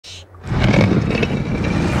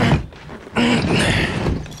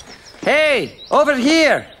Hey, over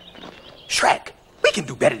here! Shrek, we can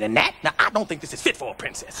do better than that. Now, I don't think this is fit for a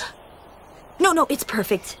princess. No, it's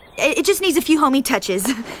perfect. It just needs a few homey touches.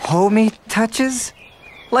 Homey touches?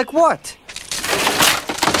 Like what?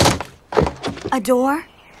 A door?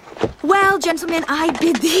 Well, gentlemen, I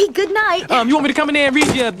bid thee good night. You want me to come in there and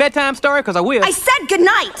read you a bedtime story? Because I will. I said good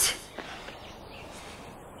night!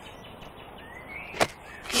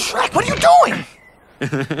 Shrek, what are you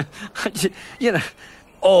doing? You know...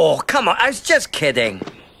 Oh, come on, I was just kidding.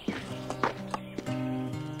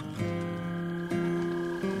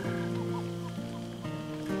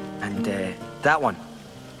 And, that one.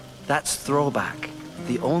 That's Throwback.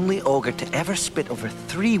 The only ogre to ever spit over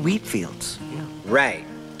 3 wheat fields. Yeah. Right.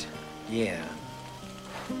 Yeah.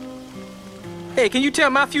 Hey, can you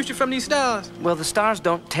tell my future from these stars? Well, the stars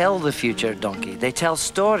don't tell the future, Donkey. They tell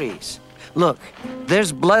stories. Look,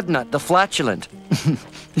 there's Bloodnut, the flatulent.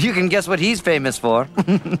 You can guess what he's famous for.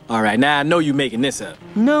 All right, now I know you're making this up.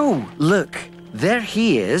 No, look. There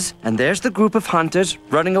he is, and there's the group of hunters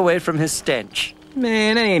running away from his stench.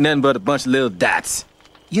 Man, that ain't nothing but a bunch of little dots.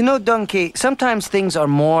 You know, Donkey, sometimes things are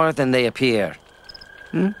more than they appear.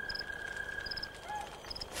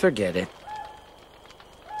 Forget it.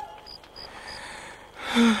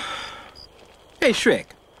 Hey, Shrek,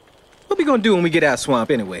 what we gonna do when we get out of swamp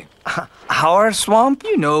anyway? Our swamp?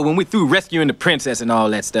 You know, when we through rescuing the princess and all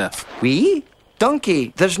that stuff. We?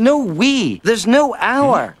 Donkey, there's no we. There's no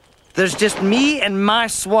our. There's just me and my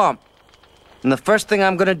swamp. And the first thing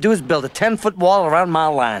I'm gonna do is build a 10-foot wall around my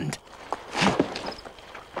land.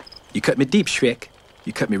 You cut me deep, Shrek.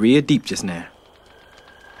 You cut me real deep just now.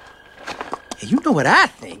 Hey, you know what I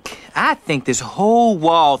think? I think this whole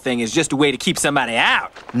wall thing is just a way to keep somebody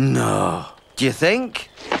out. No. Do you think?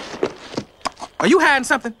 Are you hiding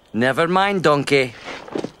something? Never mind, Donkey.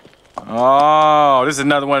 Oh, this is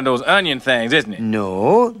another one of those onion things, isn't it?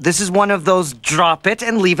 No, this is one of those drop it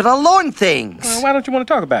and leave it alone things. Why don't you want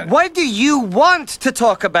to talk about it? Why do you want to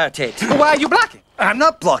talk about it? Well, why are you blocking? I'm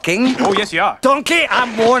not blocking. Oh, yes, you are. Donkey,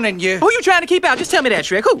 I'm warning you. Who are you trying to keep out? Just tell me that,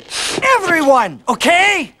 Shrek. Who? Everyone,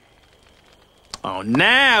 okay? Oh,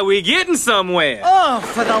 now we're getting somewhere. Oh,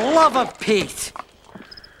 for the love of Pete.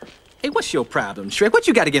 Hey, what's your problem, Shrek? What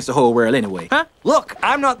you got against the whole world anyway, huh? Look,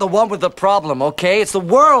 I'm not the one with the problem, okay? It's the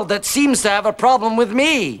world that seems to have a problem with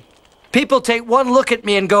me. People take one look at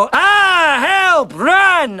me and go, ah, help,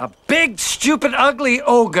 run! A big, stupid, ugly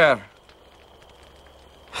ogre.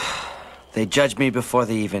 They judge me before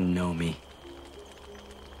they even know me.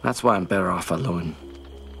 That's why I'm better off alone.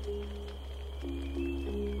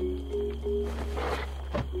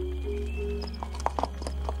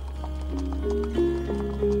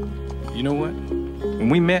 You know what? When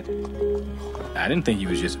we met, I didn't think you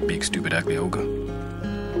was just a big, stupid, ugly ogre.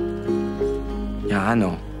 Yeah, I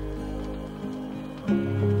know.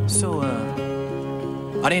 So,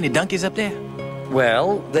 are there any donkeys up there?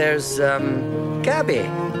 Well, there's, Gabby.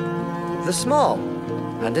 The small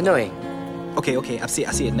and annoying. Okay, I see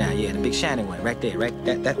it now. Yeah, the big shiny one, right there, right?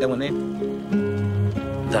 That one there?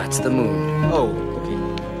 That's the moon. Oh,